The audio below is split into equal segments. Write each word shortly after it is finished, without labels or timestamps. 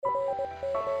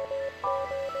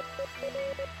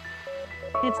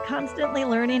It's constantly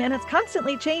learning and it's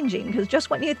constantly changing, because just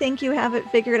when you think you have it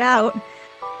figured out,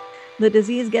 the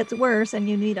disease gets worse and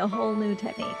you need a whole new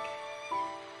technique.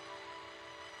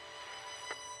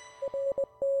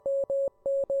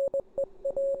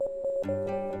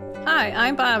 Hi,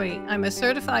 I'm Bobby. I'm a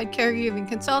certified caregiving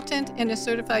consultant and a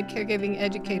certified caregiving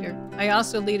educator. I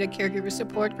also lead a caregiver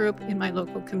support group in my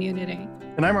local community.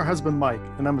 And I'm her husband, Mike,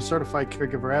 and I'm a certified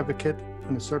caregiver advocate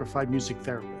and a certified music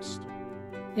therapist.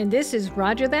 And this is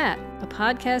Roger That, a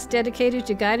podcast dedicated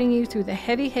to guiding you through the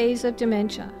heavy haze of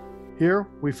dementia. Here,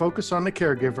 we focus on the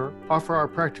caregiver, offer our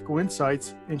practical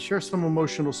insights, and share some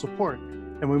emotional support.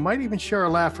 And we might even share a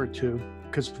laugh or two,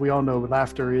 because we all know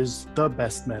laughter is the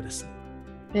best medicine.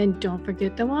 And don't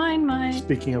forget the wine, Mike.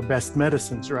 Speaking of best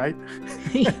medicines, right?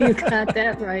 You got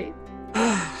that right.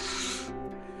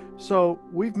 So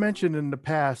we've mentioned in the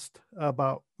past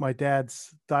about my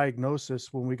dad's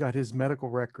diagnosis when we got his medical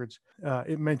records.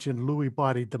 It mentioned Lewy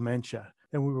body dementia.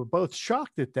 And we were both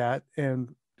shocked at that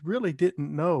and really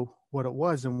didn't know what it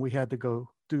was. And we had to go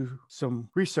do some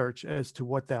research as to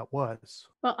what that was.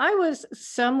 Well, I was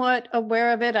somewhat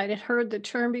aware of it. I had heard the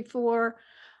term before,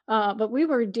 but we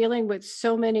were dealing with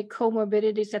so many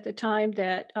comorbidities at the time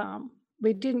that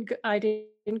I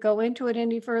didn't go into it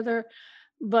any further.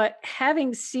 But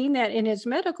having seen that in his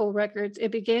medical records, it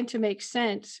began to make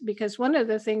sense, because one of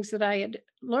the things that I had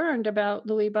learned about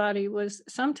Lewy body was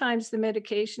sometimes the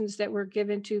medications that were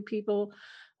given to people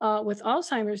with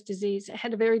Alzheimer's disease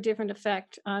had a very different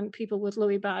effect on people with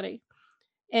Lewy body.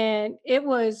 And it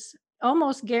was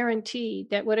almost guaranteed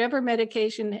that whatever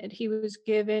medication that he was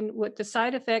given, what the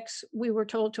side effects we were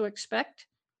told to expect,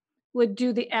 would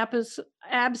do the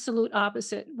absolute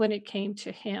opposite when it came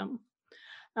to him.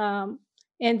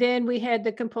 And then we had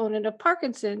the component of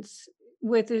Parkinson's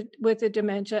with the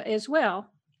dementia as well.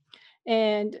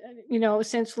 And,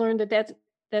 since learned that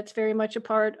that's very much a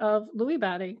part of Lewy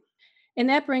body. And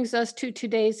that brings us to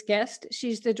today's guest.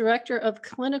 She's the Director of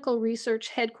Clinical Research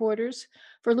Headquarters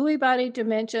for Lewy body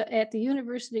dementia at the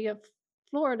University of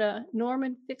Florida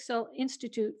Norman Fiksel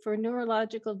Institute for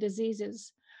Neurological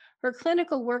Diseases. Her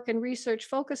clinical work and research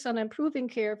focus on improving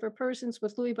care for persons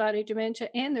with Lewy body dementia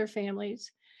and their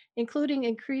families, including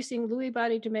increasing Lewy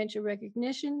body dementia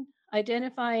recognition,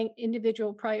 identifying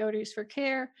individual priorities for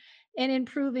care, and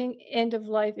improving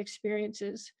end-of-life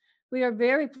experiences. We are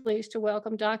very pleased to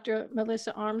welcome Dr.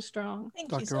 Melissa Armstrong. Thank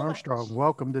you Dr. so Armstrong, much.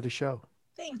 welcome to the show.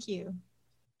 Thank you.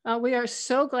 We are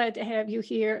so glad to have you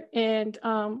here. And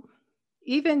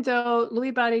even though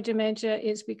Lewy body dementia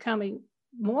is becoming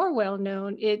more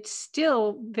well-known, it's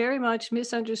still very much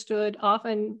misunderstood,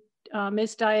 often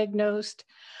misdiagnosed.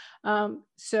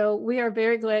 So we are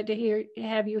very glad to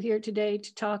have you here today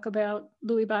to talk about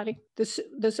Lewy body,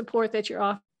 the support that you're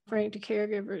offering to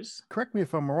caregivers. Correct me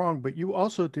if I'm wrong, but you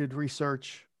also did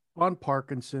research on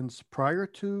Parkinson's prior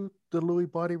to the Lewy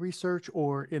body research,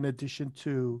 or in addition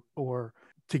to, or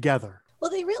together? Well,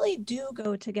 they really do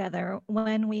go together.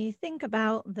 When we think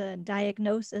about the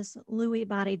diagnosis Lewy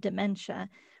body dementia,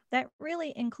 that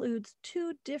really includes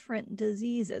two different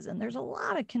diseases, and there's a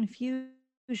lot of confusion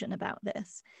about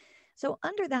this. So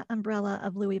under that umbrella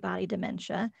of Lewy body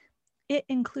dementia, it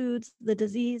includes the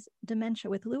disease dementia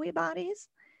with Lewy bodies,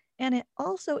 and it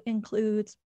also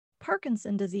includes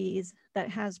Parkinson's disease that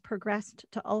has progressed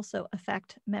to also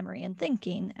affect memory and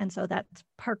thinking, and so that's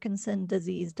Parkinson's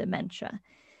disease dementia.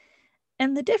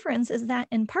 And the difference is that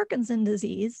in Parkinson's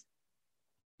disease,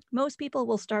 most people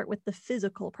will start with the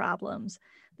physical problems,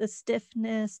 the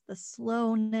stiffness, the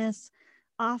slowness,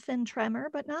 often tremor,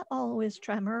 but not always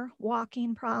tremor,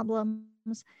 walking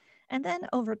problems. And then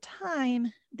over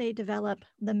time, they develop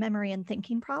the memory and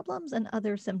thinking problems and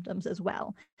other symptoms as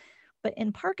well. But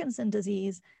in Parkinson's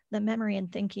disease, the memory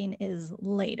and thinking is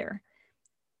later.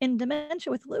 In dementia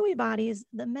with Lewy bodies,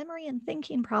 the memory and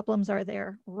thinking problems are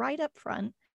there right up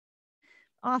front,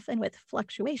 often with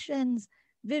fluctuations,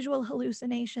 visual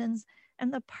hallucinations,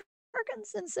 and the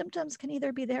Parkinson's symptoms can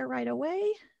either be there right away,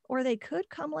 or they could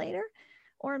come later,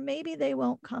 or maybe they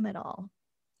won't come at all.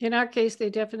 In our case,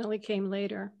 they definitely came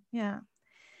later. Yeah.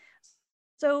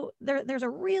 So there's a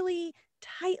really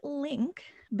tight link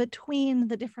between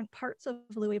the different parts of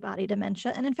Lewy body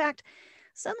dementia. And in fact,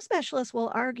 some specialists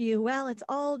will argue, well, it's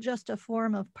all just a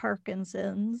form of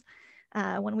Parkinson's.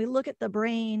 When we look at the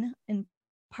brain in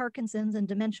Parkinson's and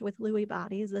dementia with Lewy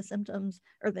bodies, the symptoms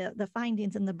or the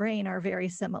findings in the brain are very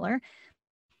similar.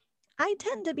 I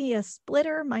tend to be a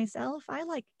splitter myself. I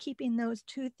like keeping those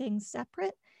two things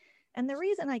separate. And the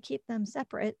reason I keep them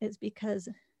separate is because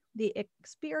the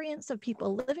experience of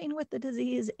people living with the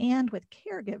disease and with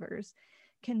caregivers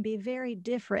can be very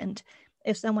different.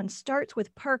 if someone starts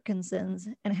with Parkinson's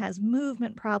and has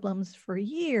movement problems for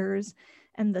years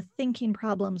and the thinking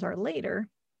problems are later,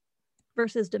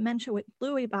 versus dementia with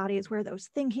Lewy bodies where those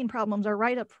thinking problems are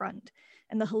right up front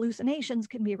and the hallucinations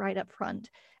can be right up front.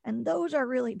 And those are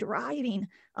really driving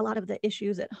a lot of the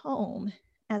issues at home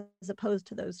as opposed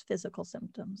to those physical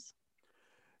symptoms.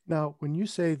 Now, when you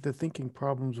say the thinking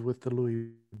problems with the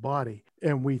Lewy body,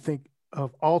 and we think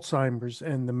of Alzheimer's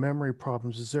and the memory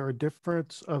problems, is there a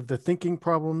difference of the thinking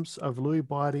problems of Lewy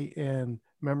body and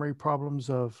memory problems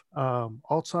of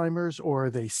Alzheimer's, or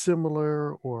are they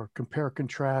similar, or compare,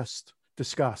 contrast,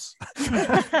 discuss?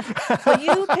 Well,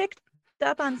 you picked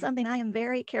up on something I am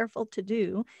very careful to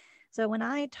do. So when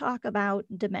I talk about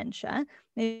dementia,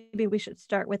 maybe we should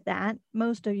start with that.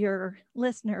 Most of your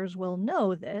listeners will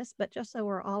know this, but just so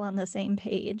we're all on the same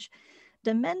page,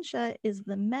 dementia is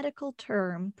the medical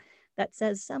term that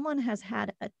says someone has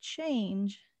had a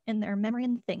change in their memory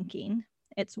and thinking.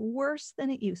 It's worse than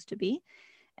it used to be,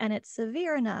 and it's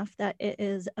severe enough that it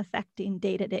is affecting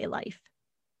day-to-day life.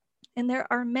 And there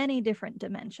are many different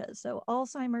dementias. So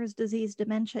Alzheimer's disease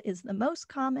dementia is the most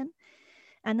common.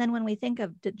 And then when we think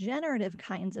of degenerative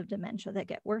kinds of dementia that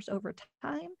get worse over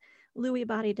time, Lewy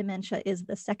body dementia is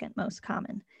the second most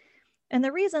common. And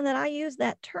the reason that I use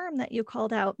that term that you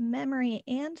called out, memory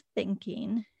and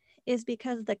thinking, is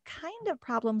because the kind of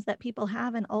problems that people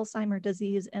have in Alzheimer's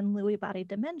disease and Lewy body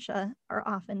dementia are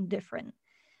often different.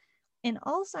 In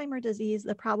Alzheimer's disease,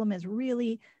 the problem is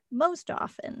really most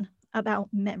often about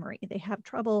memory. They have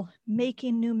trouble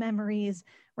making new memories,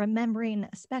 remembering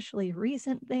especially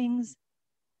recent things.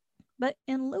 But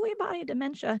in Lewy body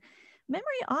dementia, memory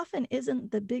often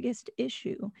isn't the biggest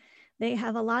issue. They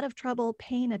have a lot of trouble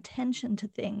paying attention to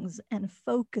things and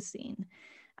focusing.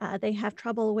 They have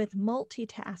trouble with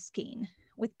multitasking,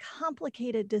 with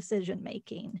complicated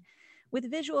decision-making, with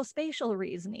visual spatial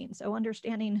reasoning, so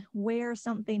understanding where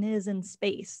something is in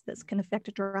space. This can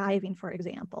affect driving, for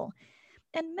example.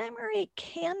 And memory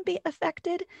can be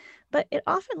affected, but it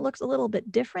often looks a little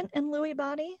bit different in Lewy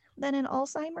body than in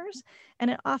Alzheimer's, and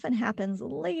it often happens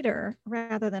later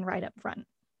rather than right up front.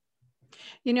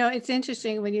 You know, it's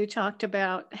interesting when you talked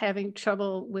about having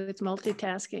trouble with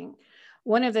multitasking.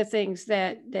 One of the things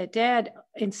that Dad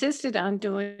insisted on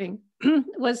doing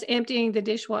was emptying the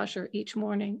dishwasher each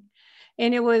morning.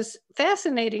 And it was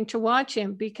fascinating to watch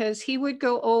him because he would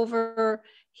go over,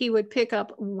 he would pick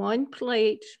up one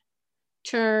plate,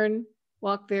 turn,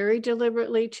 walk very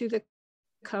deliberately to the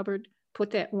cupboard, put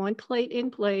that one plate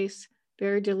in place,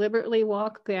 very deliberately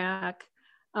walk back.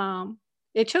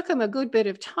 It took him a good bit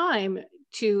of time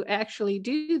to actually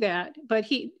do that, but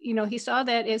he saw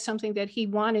that as something that he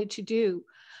wanted to do.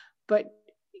 But,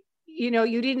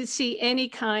 you didn't see any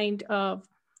kind of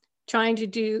trying to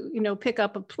do, pick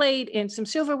up a plate and some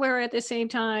silverware at the same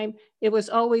time. It was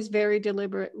always very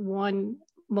deliberate, one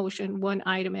motion, one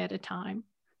item at a time.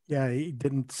 Yeah, he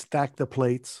didn't stack the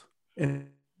plates and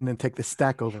then take the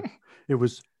stack over. It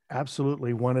was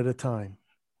absolutely one at a time.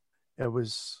 It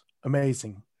was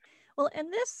amazing. Well,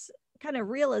 and this kind of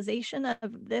realization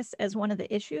of this as one of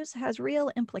the issues has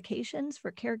real implications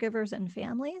for caregivers and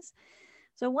families.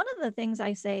 So one of the things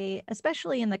I say,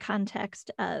 especially in the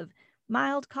context of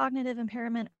mild cognitive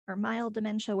impairment or mild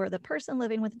dementia, where the person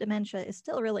living with dementia is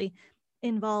still really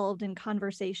involved in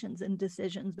conversations and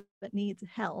decisions but needs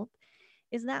help,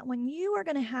 is that when you are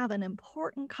going to have an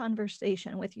important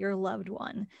conversation with your loved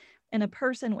one and a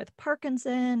person with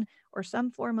Parkinson or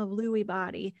some form of Lewy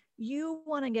body, you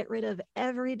want to get rid of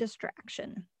every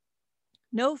distraction.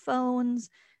 No phones,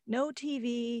 no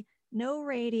TV, no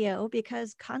radio,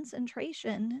 because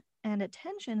concentration and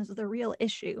attention is the real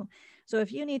issue. So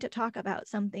if you need to talk about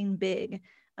something big,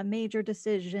 a major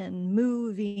decision,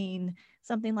 moving,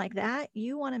 something like that,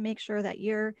 you want to make sure that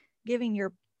you're giving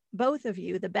both of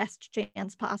you the best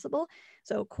chance possible.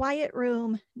 So quiet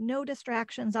room, no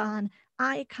distractions on,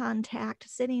 eye contact,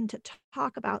 sitting to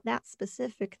talk about that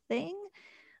specific thing.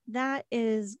 That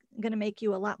is going to make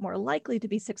you a lot more likely to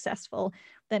be successful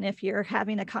than if you're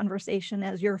having a conversation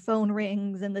as your phone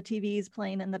rings and the TV is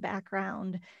playing in the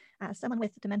background. Someone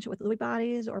with dementia with Lewy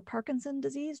bodies or Parkinson's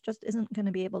disease just isn't going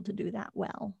to be able to do that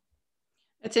well.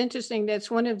 It's interesting. That's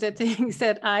one of the things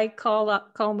that I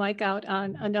call Mike out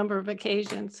on a number of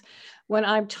occasions. When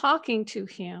I'm talking to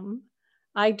him,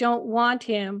 I don't want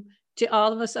him to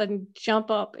all of a sudden jump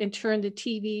up and turn the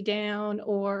TV down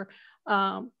or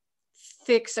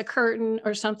fix a curtain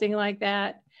or something like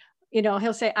that.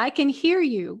 He'll say, I can hear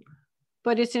you,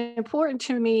 but it's important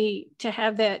to me to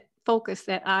have that focus,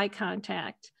 that eye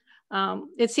contact.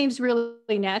 It seems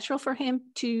really natural for him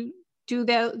to do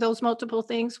those multiple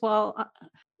things while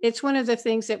It's one of the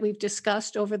things that we've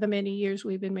discussed over the many years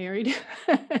we've been married.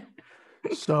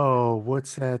 So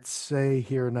what's that say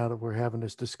here now that we're having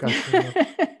this discussion?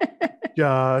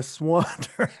 Just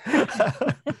wonder.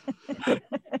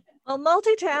 Well,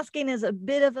 multitasking is a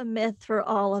bit of a myth for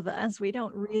all of us. We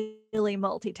don't really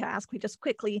multitask. We just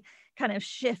quickly kind of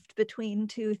shift between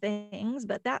two things,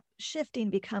 but that shifting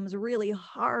becomes really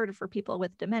hard for people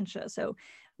with dementia. So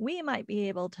we might be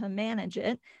able to manage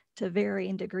it to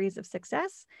varying degrees of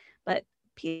success, but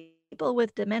people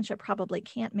with dementia probably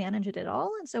can't manage it at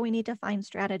all. And so we need to find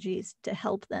strategies to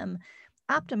help them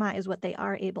optimize what they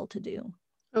are able to do.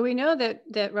 Well, we know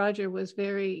that Roger was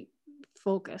very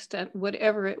focused at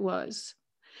whatever it was.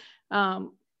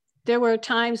 There were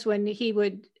times when he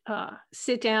would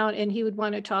sit down and he would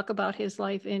want to talk about his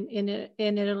life in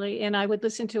Italy, and I would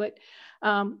listen to it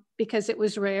because it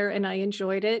was rare and I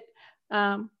enjoyed it.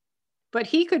 But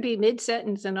he could be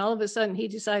mid-sentence and all of a sudden he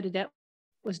decided that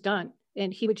was done,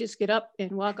 and he would just get up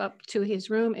and walk up to his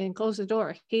room and close the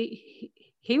door. He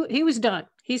was done.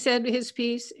 He said his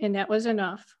piece, and that was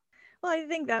enough. Well, I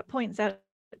think that points out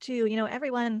too,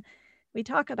 everyone, we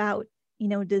talk about,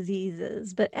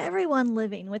 diseases, but everyone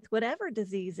living with whatever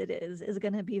disease it is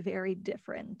going to be very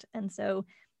different. And so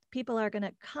people are going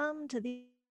to come to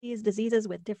these diseases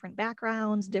with different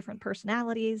backgrounds, different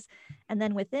personalities. And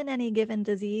then within any given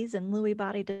disease, and Lewy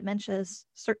body dementia is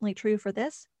certainly true for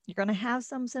this, you're going to have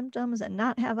some symptoms and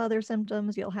not have other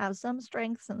symptoms. You'll have some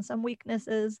strengths and some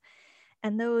weaknesses.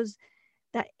 And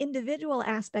that individual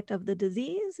aspect of the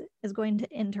disease is going to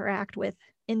interact with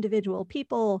individual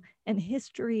people and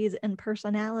histories and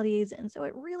personalities. And so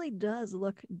it really does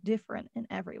look different in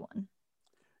everyone.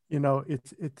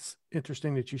 It's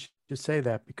interesting that you should say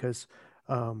that because,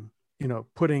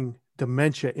 putting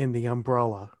dementia in the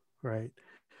umbrella, right?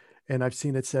 And I've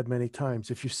seen it said many times,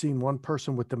 if you've seen one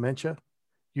person with dementia,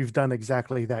 you've done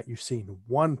exactly that. You've seen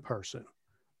one person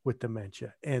with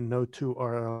dementia, and no two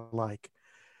are alike.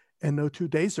 And no 2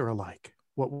 days are alike.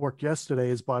 What worked yesterday,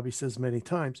 as Bobby says many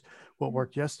times, what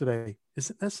worked yesterday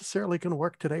isn't necessarily going to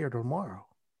work today or tomorrow.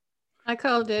 I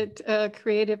called it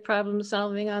creative problem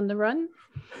solving on the run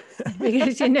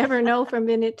because you never know from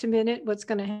minute to minute what's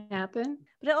going to happen.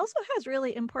 But it also has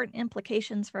really important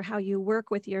implications for how you work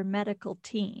with your medical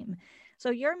team. So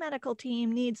your medical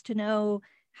team needs to know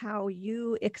how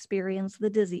you experience the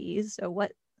disease. So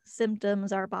what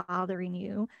symptoms are bothering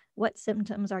you, what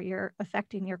symptoms are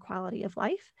affecting your quality of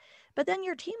life. But then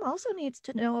your team also needs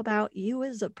to know about you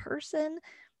as a person,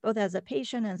 both as a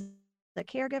patient and as a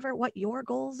caregiver, what your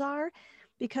goals are,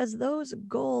 because those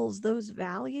goals, those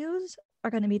values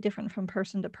are going to be different from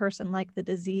person to person, like the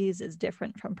disease is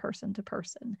different from person to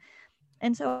person.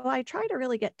 And so I try to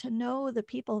really get to know the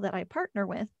people that I partner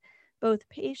with, both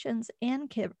patients and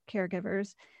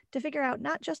caregivers, to figure out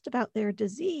not just about their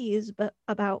disease, but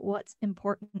about what's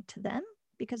important to them,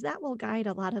 because that will guide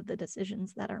a lot of the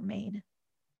decisions that are made.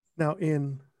 Now,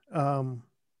 in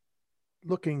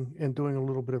looking and doing a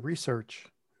little bit of research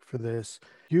for this,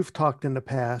 you've talked in the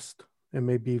past and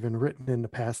maybe even written in the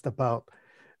past about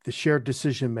the shared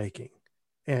decision making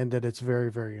and that it's very,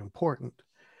 very important.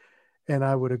 And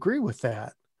I would agree with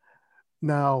that.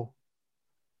 Now,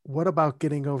 what about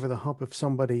getting over the hump if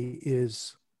somebody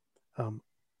is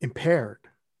impaired,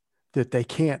 that they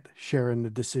can't share in the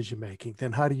decision making?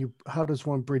 Then how does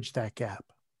one bridge that gap?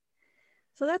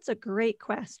 So that's a great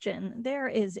question. There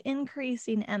is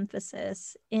increasing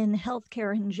emphasis in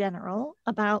healthcare in general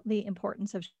about the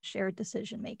importance of shared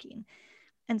decision making.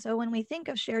 And so when we think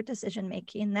of shared decision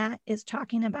making, that is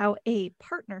talking about a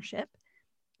partnership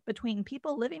between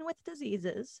people living with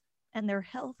diseases and their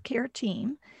healthcare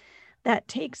team that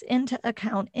takes into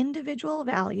account individual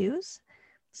values,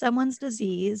 someone's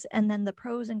disease, and then the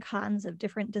pros and cons of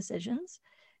different decisions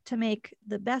to make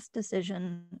the best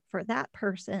decision for that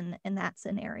person in that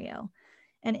scenario.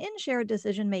 And in shared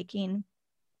decision making,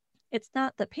 it's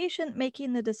not the patient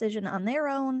making the decision on their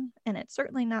own, and it's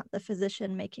certainly not the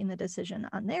physician making the decision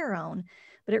on their own,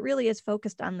 but it really is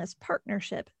focused on this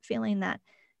partnership, feeling that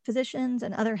physicians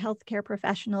and other healthcare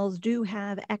professionals do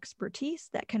have expertise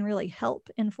that can really help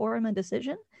inform a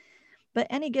decision. But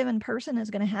any given person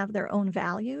is going to have their own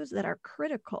values that are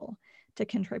critical to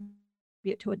contribute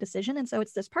to a decision. And so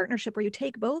it's this partnership where you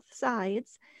take both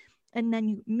sides and then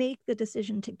you make the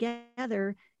decision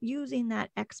together using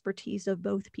that expertise of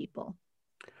both people.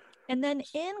 And then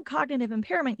in cognitive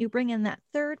impairment, you bring in that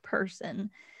third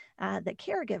person, the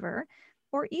caregiver,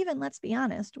 or even, let's be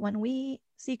honest, when we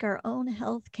seek our own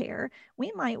health care,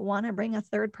 we might want to bring a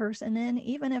third person in,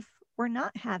 even if we're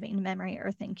not having memory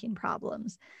or thinking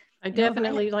problems. I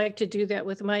definitely like to do that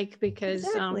with Mike because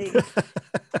Exactly.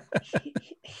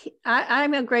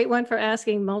 I'm a great one for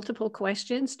asking multiple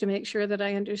questions to make sure that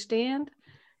I understand.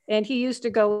 And he used to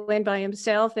go in by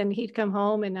himself and he'd come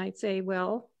home and I'd say,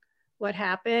 well, what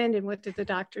happened? And what did the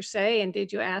doctor say? And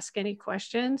did you ask any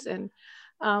questions? And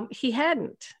he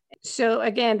hadn't. So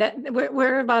again, that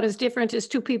we're about as different as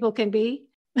two people can be.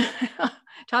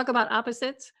 Talk about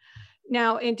opposites.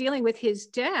 Now, in dealing with his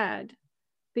dad,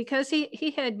 because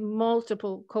he had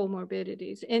multiple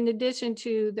comorbidities, in addition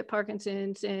to the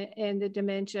Parkinson's and the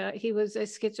dementia, he was a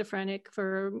schizophrenic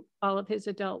for all of his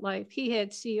adult life. He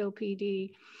had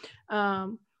COPD.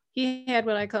 He had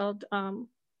what I called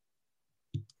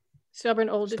stubborn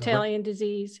old Italian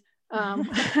disease,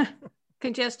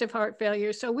 congestive heart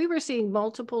failure. So we were seeing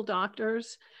multiple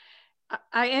doctors.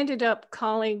 I ended up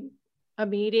calling a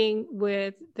meeting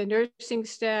with the nursing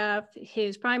staff,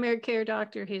 his primary care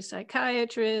doctor, his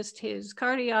psychiatrist, his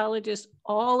cardiologist,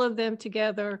 all of them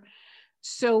together,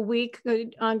 so we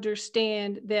could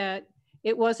understand that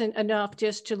it wasn't enough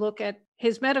just to look at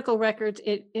his medical records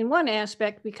in one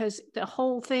aspect, because the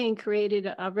whole thing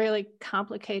created a really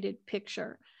complicated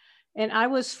picture. And I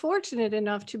was fortunate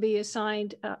enough to be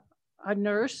assigned a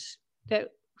nurse that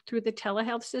through the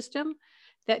telehealth system,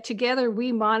 that together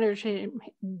we monitored him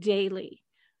daily.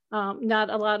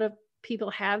 Not a lot of people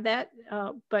have that,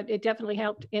 but it definitely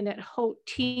helped. In that whole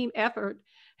team effort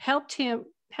helped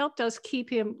us keep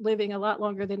him living a lot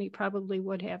longer than he probably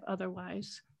would have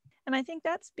otherwise. And I think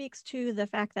that speaks to the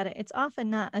fact that it's often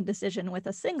not a decision with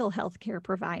a single healthcare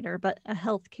provider, but a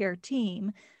healthcare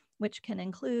team, which can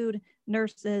include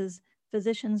nurses,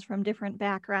 physicians from different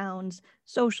backgrounds,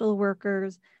 social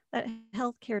workers. That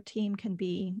healthcare team can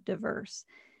be diverse.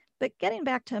 But getting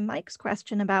back to Mike's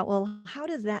question about, well, how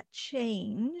does that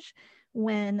change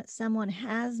when someone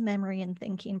has memory and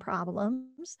thinking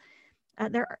problems?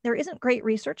 There isn't great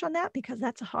research on that because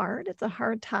that's hard. It's a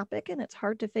hard topic and it's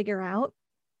hard to figure out.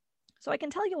 So I can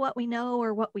tell you what we know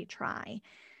or what we try.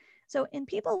 So in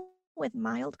people with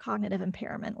mild cognitive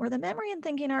impairment, where the memory and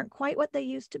thinking aren't quite what they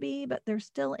used to be, but they're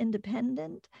still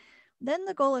independent, then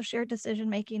the goal of shared decision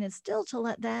making is still to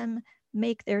let them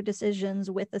make their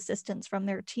decisions with assistance from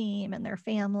their team and their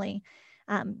family,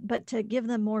 but to give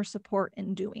them more support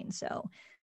in doing so.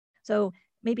 So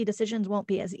maybe decisions won't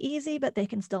be as easy, but they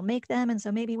can still make them. And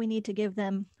so maybe we need to give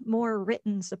them more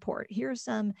written support. Here's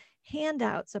some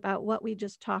handouts about what we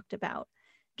just talked about,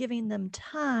 giving them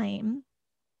time,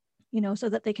 so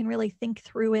that they can really think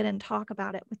through it and talk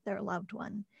about it with their loved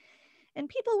one. And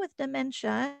people with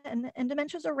dementia, and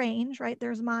dementia's a range, right?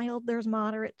 There's mild, there's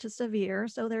moderate to severe.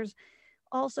 So there's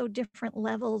also different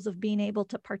levels of being able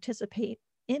to participate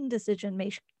in decision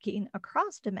making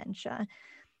across dementia.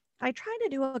 I try to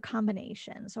do a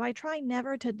combination. So I try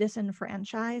never to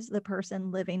disenfranchise the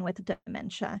person living with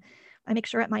dementia. I make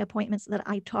sure at my appointments that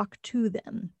I talk to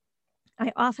them.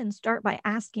 I often start by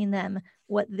asking them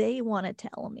what they want to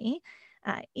tell me.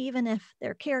 Even if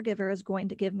their caregiver is going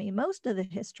to give me most of the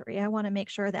history, I want to make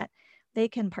sure that they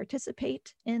can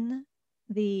participate in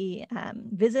the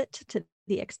visit to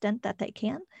the extent that they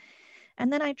can.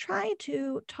 And then I try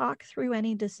to talk through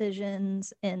any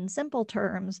decisions in simple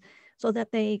terms so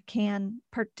that they can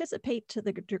participate to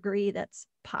the degree that's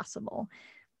possible.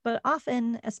 But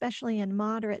often, especially in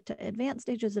moderate to advanced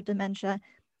stages of dementia,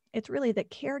 it's really the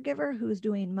caregiver who's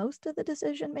doing most of the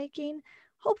decision making,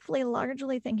 hopefully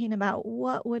largely thinking about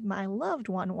what would my loved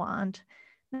one want.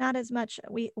 Not as much,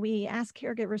 we ask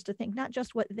caregivers to think not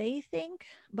just what they think,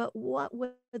 but what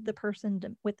would the person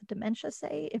with dementia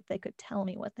say if they could tell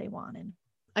me what they wanted.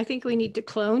 I think we need to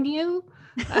clone you.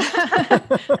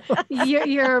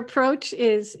 Your approach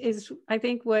is I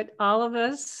think what all of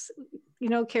us,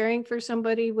 caring for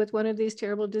somebody with one of these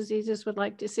terrible diseases would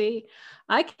like to see.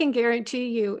 I can guarantee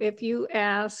you, if you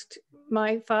asked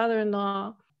my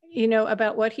father-in-law,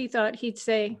 about what he thought, he'd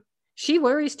say, "She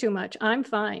worries too much. I'm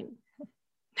fine."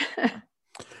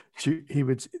 He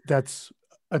would. That's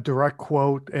a direct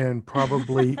quote and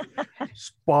probably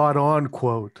spot on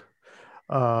quote.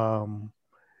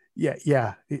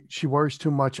 Yeah. She worries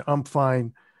too much. I'm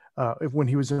fine. When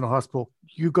he was in the hospital,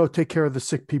 you go take care of the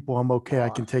sick people. I'm okay. I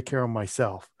can take care of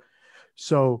myself.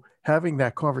 So having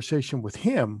that conversation with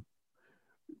him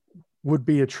would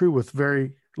be a true with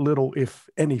very little, if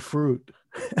any, fruit.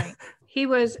 He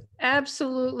was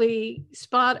absolutely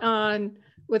spot on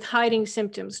with hiding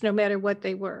symptoms, no matter what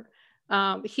they were.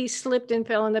 He slipped and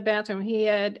fell in the bathroom. He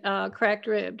had cracked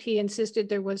rib. He insisted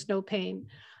there was no pain.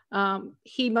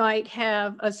 He might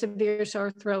have a severe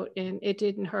sore throat and it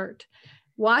didn't hurt.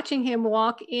 watching him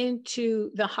walk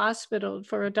into the hospital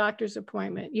for a doctor's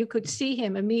appointment, you could see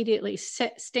him immediately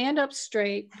stand up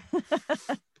straight,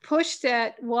 push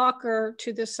that walker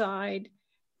to the side,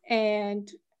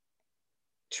 and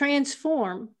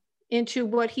transform into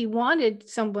what he wanted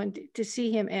someone to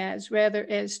see him as, rather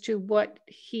as to what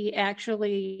he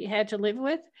actually had to live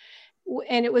with.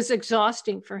 And it was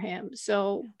exhausting for him.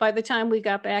 So by the time we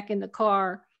got back in the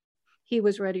car, he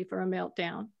was ready for a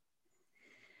meltdown.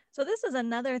 So this is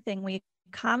another thing we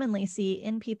commonly see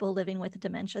in people living with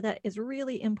dementia that is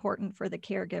really important for the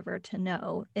caregiver to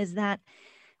know, is that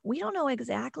we don't know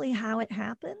exactly how it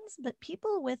happens, but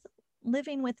people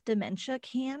living with dementia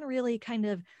can really kind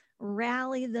of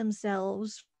rally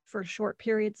themselves for short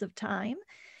periods of time.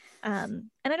 And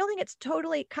I don't think it's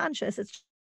totally conscious. It's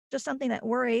just something that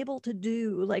we're able to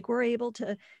do. Like, we're able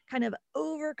to kind of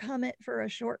overcome it for a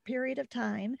short period of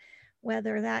time,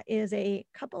 whether that is a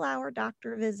couple-hour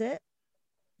doctor visit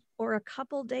or a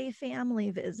couple-day family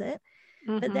visit.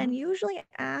 But then usually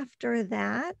after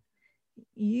that,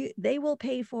 they will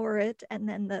pay for it, and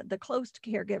then the close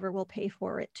caregiver will pay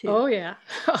for it too. Oh yeah.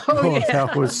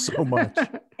 That was so much.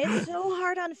 It's so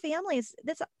hard on families.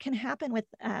 This can happen with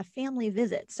family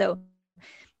visits. So,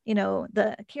 you know,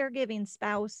 the caregiving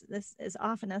spouse, this is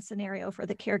often a scenario for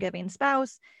the caregiving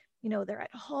spouse. You know, they're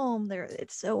at home,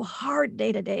 it's so hard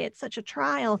day to day. It's such a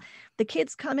trial. The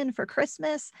kids come in for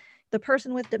Christmas. The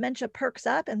person with dementia perks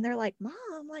up and they're like, Mom,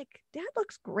 like, Dad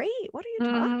looks great. What are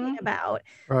you talking about?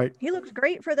 Right. He looks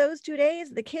great for those 2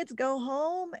 days. The kids go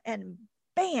home and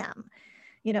bam,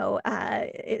 you know,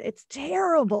 it's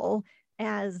terrible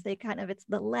as they kind of, it's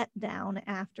the letdown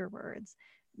afterwards.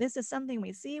 This is something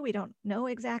we see. We don't know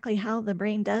exactly how the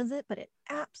brain does it, but it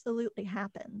absolutely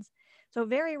happens. So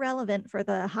very relevant for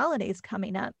the holidays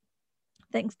coming up.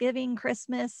 Thanksgiving,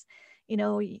 Christmas, you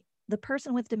know, the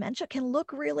person with dementia can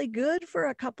look really good for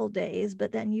a couple days,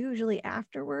 but then usually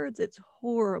afterwards, it's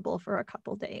horrible for a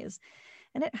couple days.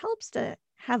 And it helps to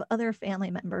have other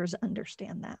family members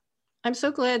understand that. I'm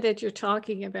so glad that you're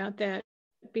talking about that,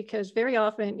 because very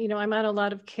often, you know, I'm on a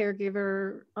lot of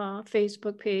caregiver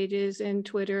Facebook pages and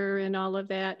Twitter and all of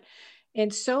that.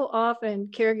 And so often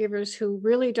caregivers who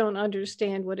really don't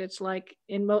understand what it's like,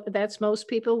 that's most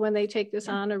people when they take this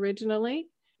on originally,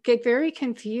 get very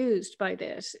confused by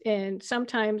this and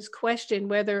sometimes question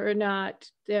whether or not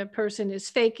the person is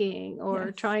faking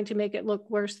or trying to make it look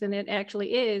worse than it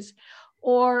actually is,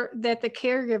 or that the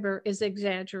caregiver is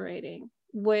exaggerating,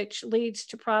 which leads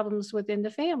to problems within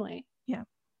the family. Yeah.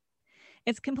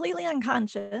 It's completely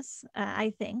unconscious,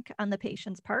 I think, on the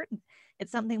patient's part.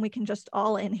 It's something we can just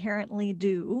all inherently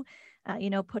do, you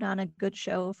know, put on a good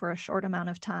show for a short amount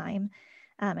of time.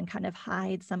 And kind of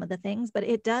hide some of the things, but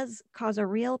it does cause a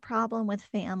real problem with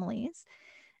families.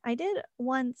 I did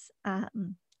once,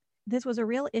 this was a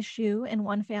real issue in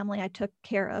one family I took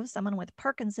care of, someone with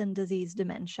Parkinson's disease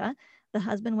dementia. The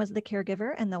husband was the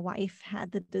caregiver and the wife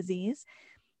had the disease.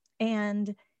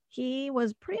 And he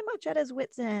was pretty much at his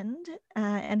wit's end,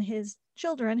 and his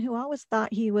children, who always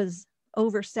thought he was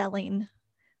overselling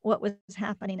what was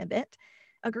happening a bit,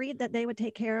 agreed that they would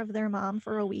take care of their mom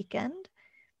for a weekend.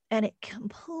 And it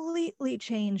completely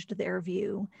changed their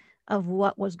view of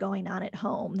what was going on at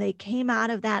home. They came out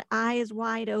of that eyes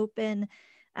wide open.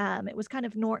 It was kind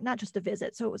of not just a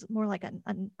visit. So it was more like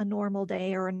a normal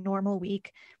day or a normal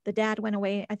week. The dad went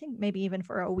away, I think maybe even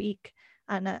for a week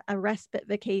on a respite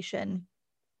vacation.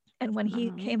 And when he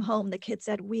came home, the kid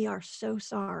said, "We are so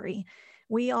sorry.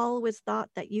 We always thought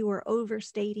that you were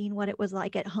overstating what it was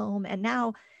like at home. And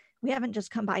now we haven't just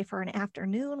come by for an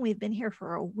afternoon. We've been here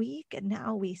for a week and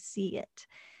now we see it."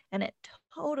 And it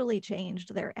totally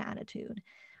changed their attitude.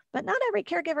 But not every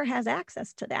caregiver has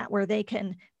access to that, where they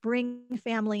can bring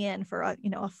family in for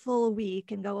a full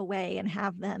week and go away and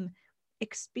have them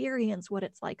experience what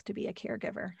it's like to be a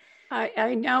caregiver.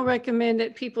 I now recommend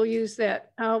that people use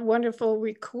that wonderful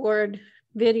record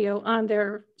video on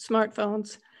their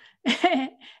smartphones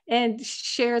and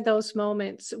share those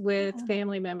moments with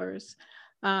family members.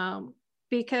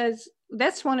 Because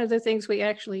that's one of the things we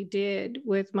actually did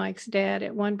with Mike's dad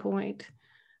at one point.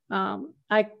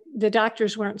 The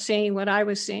doctors weren't seeing what I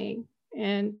was seeing.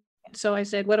 And so I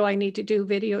said, "What do I need to do?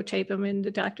 Videotape him." And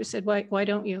the doctor said, why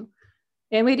don't you?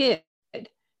 And we did.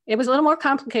 It was a little more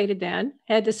complicated then.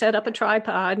 Had to set up a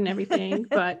tripod and everything,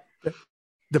 but.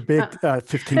 The big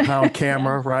 15-pound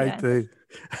camera, right? Yes.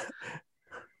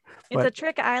 It's a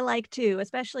trick I like too,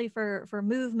 especially for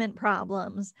movement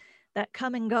problems that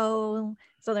come and go.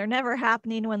 So they're never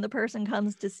happening when the person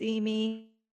comes to see me.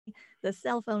 The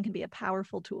cell phone can be a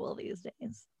powerful tool these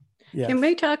days. Yes. Can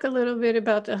we talk a little bit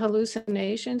about the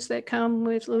hallucinations that come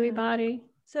with Lewy body?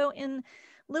 So in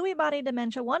Lewy body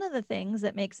dementia, one of the things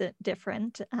that makes it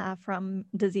different from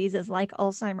diseases like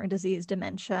Alzheimer's disease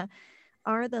dementia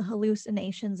are the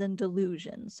hallucinations and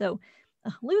delusions. So a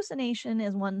hallucination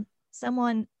is when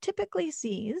someone typically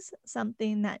sees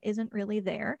something that isn't really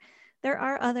there. There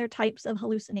are other types of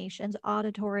hallucinations,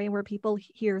 auditory, where people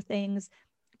hear things,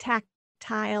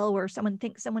 tactile, where someone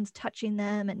thinks someone's touching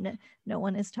them and no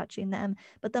one is touching them.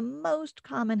 But the most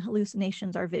common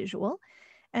hallucinations are visual.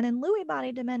 And in Lewy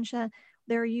body dementia,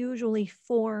 they're usually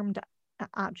formed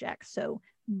objects. So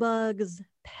bugs,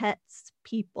 pets,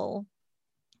 people.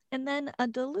 And then a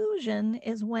delusion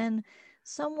is when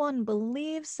someone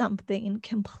believes something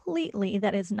completely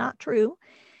that is not true,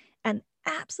 and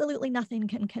absolutely nothing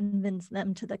can convince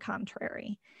them to the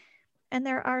contrary. And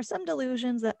there are some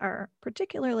delusions that are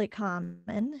particularly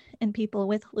common in people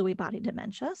with Lewy body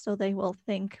dementia. So they will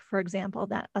think, for example,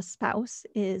 that a spouse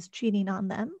is cheating on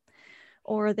them,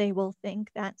 or they will think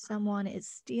that someone is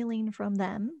stealing from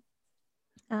them.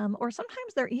 Or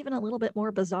sometimes they're even a little bit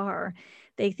more bizarre.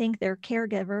 They think their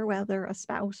caregiver, whether a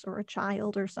spouse or a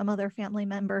child or some other family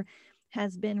member,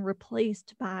 has been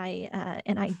replaced by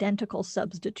an identical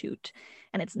substitute,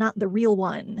 and it's not the real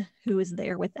one who is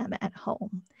there with them at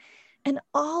home. And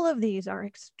all of these are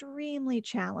extremely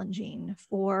challenging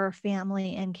for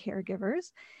family and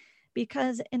caregivers,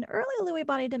 because in early Lewy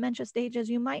body dementia stages,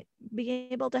 you might be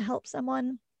able to help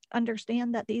someone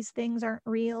understand that these things aren't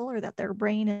real or that their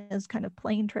brain is kind of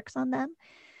playing tricks on them.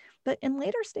 But in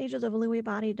later stages of Lewy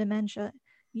body dementia,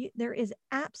 there is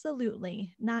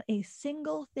absolutely not a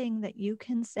single thing that you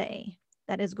can say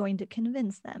that is going to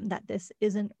convince them that this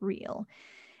isn't real.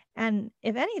 And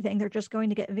if anything, they're just going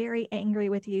to get very angry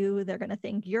with you. They're going to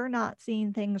think you're not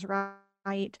seeing things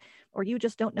right, or you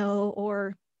just don't know,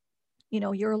 or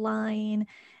you're lying.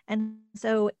 And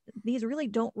so these really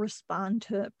don't respond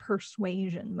to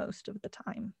persuasion most of the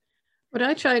time. What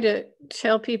I try to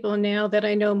tell people now that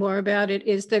I know more about it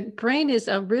is the brain is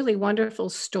a really wonderful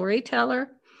storyteller.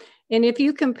 And if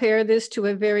you compare this to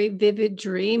a very vivid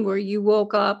dream where you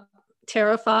woke up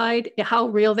terrified, how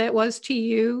real that was to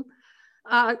you,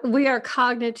 we are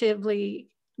cognitively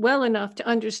well enough to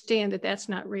understand that that's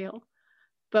not real.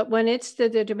 But when it's the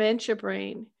dementia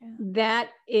brain, that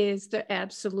is the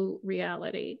absolute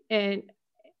reality. And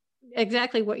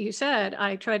exactly what you said,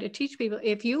 I try to teach people,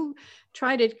 if you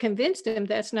try to convince them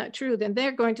that's not true, then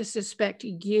they're going to suspect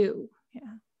you. Yeah.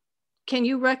 Can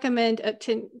you recommend a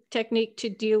technique to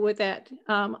deal with that?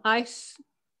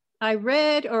 I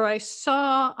read or I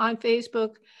saw on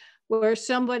Facebook where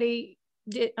somebody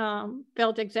did,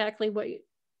 felt exactly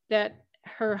that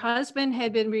her husband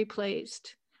had been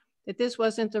replaced, that this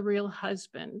wasn't the real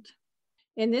husband.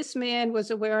 And this man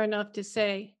was aware enough to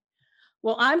say,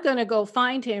 well, I'm going to go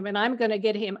find him and I'm going to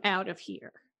get him out of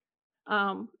here.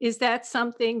 Is that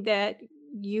something that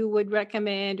you would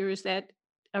recommend, or is that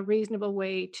a reasonable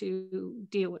way to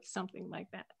deal with something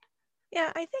like that? Yeah,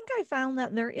 I think I found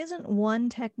that there isn't one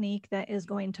technique that is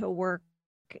going to work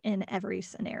in every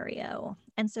scenario.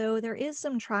 And so there is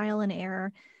some trial and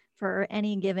error for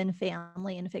any given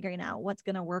family in figuring out what's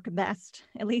going to work best,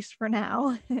 at least for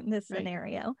now, in this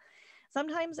scenario.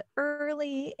 Sometimes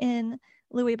early in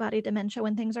Lewy body dementia,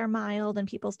 when things are mild and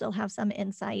people still have some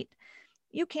insight,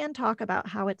 you can talk about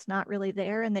how it's not really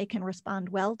there, and they can respond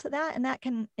well to that. And that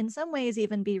can, in some ways,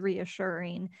 even be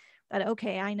reassuring that,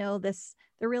 okay, I know this,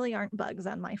 there really aren't bugs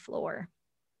on my floor.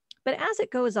 But as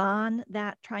it goes on,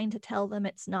 that trying to tell them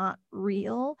it's not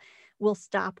real will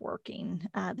stop working.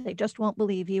 They just won't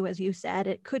believe you, as you said.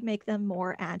 It could make them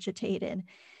more agitated.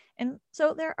 And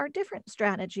so there are different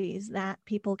strategies that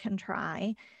people can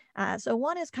try. So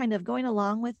one is kind of going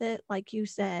along with it, like you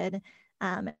said,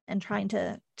 and trying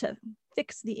to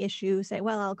fix the issue, say,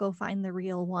 well, I'll go find the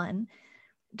real one.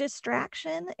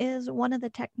 Distraction is one of the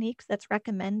techniques that's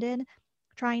recommended,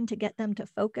 trying to get them to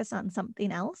focus on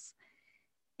something else.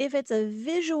 If it's a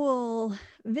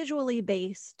visually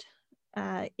based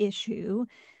issue,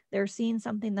 they're seeing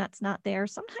something that's not there.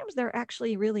 Sometimes there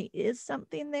actually really is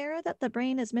something there that the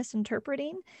brain is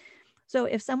misinterpreting. So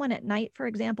if someone at night, for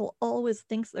example, always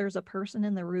thinks there's a person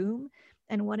in the room,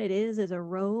 and what it is a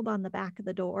robe on the back of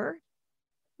the door,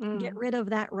 get rid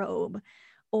of that robe,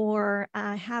 or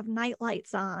have night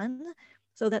lights on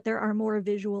so that there are more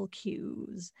visual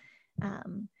cues.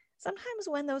 Sometimes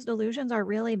when those delusions are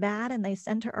really bad and they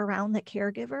center around the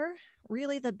caregiver,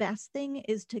 really the best thing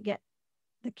is to get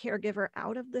the caregiver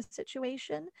out of the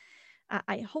situation.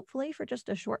 I hopefully for just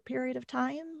a short period of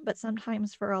time, but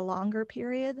sometimes for a longer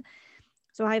period.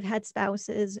 So I've had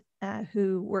spouses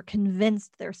who were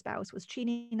convinced their spouse was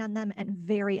cheating on them and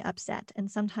very upset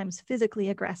and sometimes physically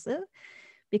aggressive.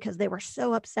 because they were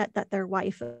so upset that their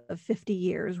wife of 50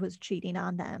 years was cheating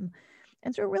on them.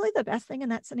 And so really the best thing in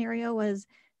that scenario was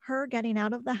her getting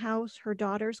out of the house. Her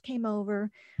daughters came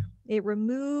over. It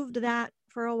removed that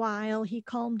for a while. He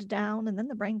calmed down, and then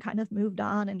the brain kind of moved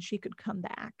on and she could come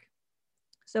back.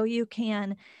 So you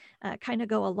can kind of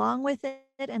go along with it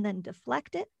and then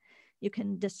deflect it. You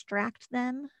can distract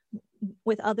them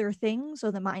with other things so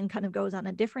the mind kind of goes on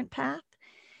a different path.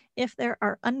 If there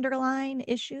are underlying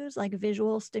issues like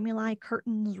visual stimuli,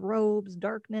 curtains, robes,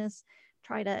 darkness,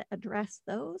 try to address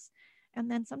those. And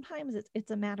then sometimes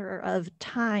it's a matter of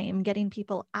time getting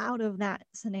people out of that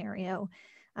scenario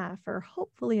for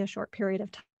hopefully a short period of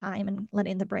time and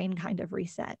letting the brain kind of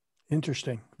reset.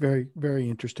 Interesting. Very, very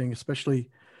interesting, especially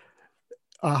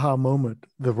aha moment,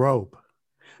 the robe.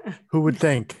 Who would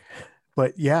think?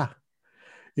 But yeah,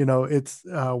 it's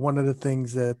one of the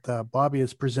things that Bobby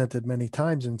has presented many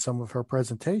times in some of her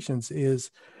presentations is,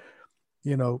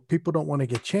 people don't want to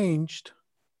get changed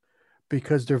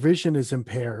because their vision is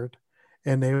impaired,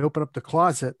 and they open up the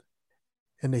closet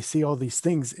and they see all these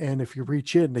things. And if you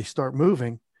reach in, they start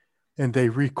moving and they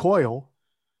recoil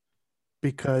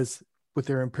because with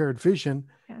their impaired vision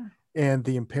and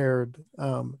the impaired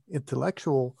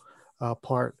intellectual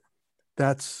part,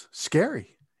 that's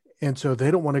scary. And so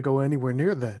they don't want to go anywhere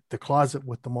near the closet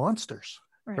with the monsters,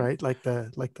 right? Like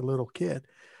the little kid.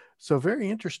 So very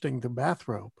interesting, the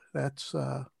bathrobe. That's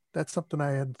something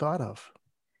I hadn't thought of.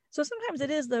 So sometimes it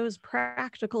is those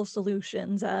practical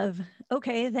solutions of,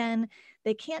 okay, then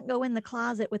they can't go in the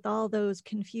closet with all those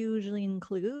confusing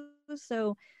clues.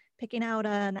 So picking out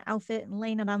an outfit and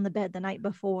laying it on the bed the night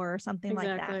before or something like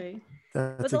that.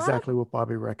 That's exactly what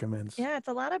Bobby recommends. Yeah, it's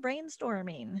a lot of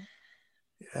brainstorming.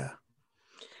 Yeah.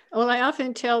 Well, I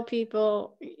often tell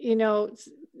people,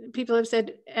 people have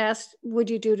asked, would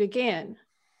you do it again?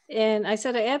 And I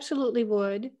said, I absolutely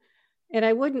would. And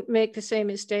I wouldn't make the same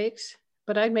mistakes,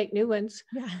 but I'd make new ones.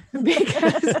 Yeah.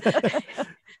 Because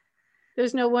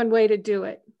there's no one way to do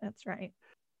it. That's right.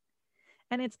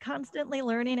 And it's constantly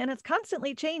learning and it's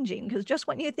constantly changing, because just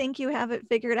when you think you have it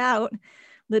figured out,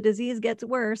 the disease gets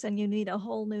worse and you need a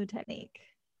whole new technique.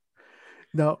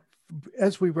 Now,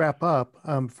 as we wrap up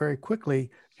very quickly,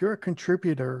 you're a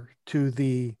contributor to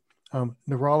the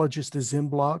Neurologist is In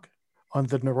blog on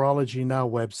the Neurology Now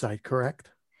website,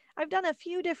 correct? I've done a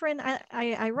few different,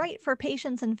 I write for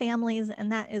patients and families,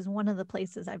 and that is one of the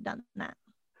places I've done that.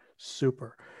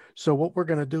 Super. So what we're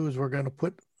going to do is we're going to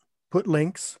put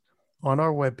links on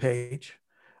our webpage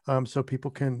so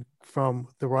people can, from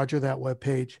the Roger That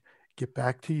webpage, get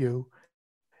back to you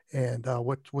and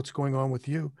what's going on with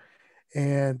you.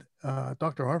 And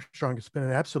Dr. Armstrong, it's been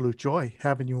an absolute joy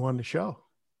having you on the show.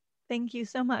 Thank you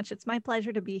so much. It's my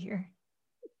pleasure to be here.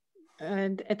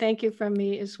 And thank you from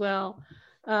me as well.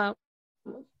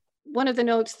 One of the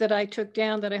notes that I took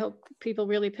down that I hope people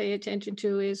really pay attention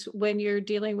to is when you're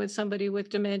dealing with somebody with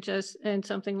dementia and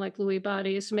something like Lewy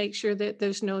body, is make sure that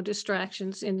there's no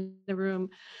distractions in the room,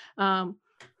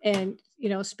 and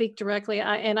speak directly.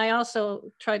 I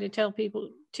also try to tell people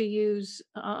to use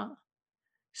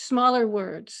smaller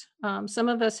words. Some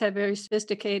of us have very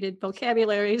sophisticated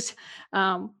vocabularies.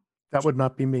 That would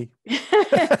not be me.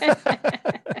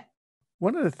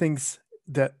 One of the things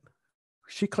that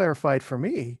she clarified for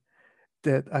me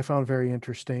that I found very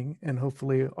interesting, and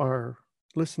hopefully our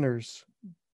listeners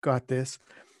got this,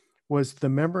 was the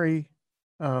memory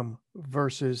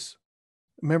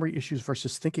issues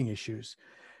versus thinking issues.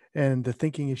 And the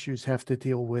thinking issues have to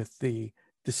deal with the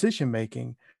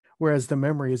decision-making, whereas the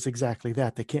memory is exactly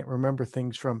that. They can't remember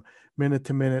things from minute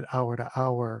to minute, hour to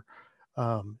hour,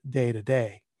 day to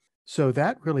day. So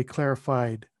that really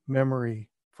clarified memory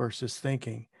versus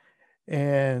thinking.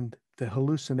 And the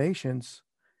hallucinations,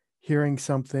 hearing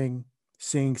something,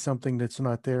 seeing something that's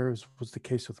not there, as was the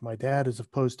case with my dad, as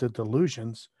opposed to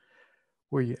delusions,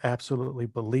 where you absolutely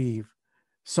believe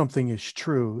something is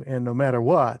true. And no matter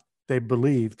what, they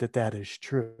believe that that is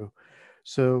true.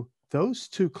 So those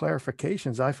two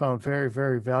clarifications I found very,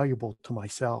 very valuable to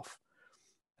myself.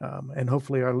 And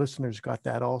hopefully our listeners got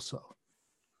that also.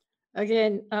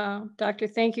 Again, Doctor,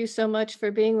 thank you so much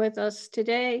for being with us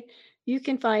today. You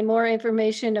can find more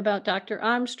information about Dr.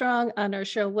 Armstrong on our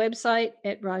show website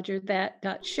at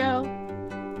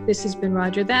rogerthat.show. This has been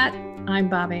Roger That. I'm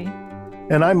Bobby.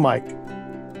 And I'm Mike.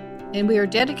 And we are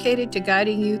dedicated to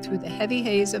guiding you through the heavy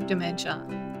haze of dementia.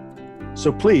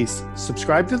 So please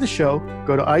subscribe to the show,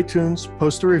 go to iTunes,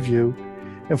 post a review,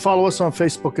 and follow us on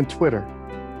Facebook and Twitter.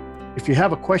 If you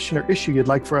have a question or issue you'd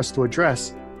like for us to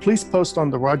address, please post on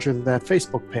the Roger That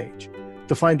Facebook page.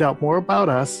 To find out more about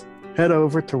us, head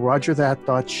over to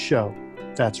rogerthat.show.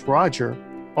 That's Roger,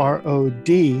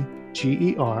 RODTHAT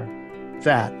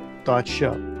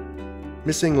that.show.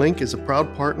 Missing Link is a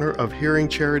proud partner of Hearing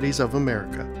Charities of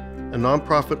America, a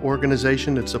nonprofit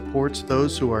organization that supports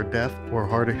those who are deaf or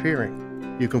hard of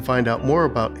hearing. You can find out more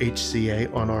about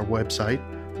HCA on our website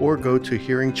or go to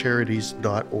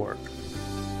hearingcharities.org.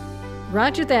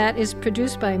 Roger That is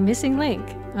produced by Missing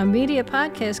Link, a media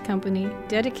podcast company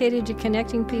dedicated to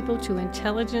connecting people to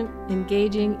intelligent,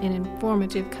 engaging, and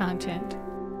informative content.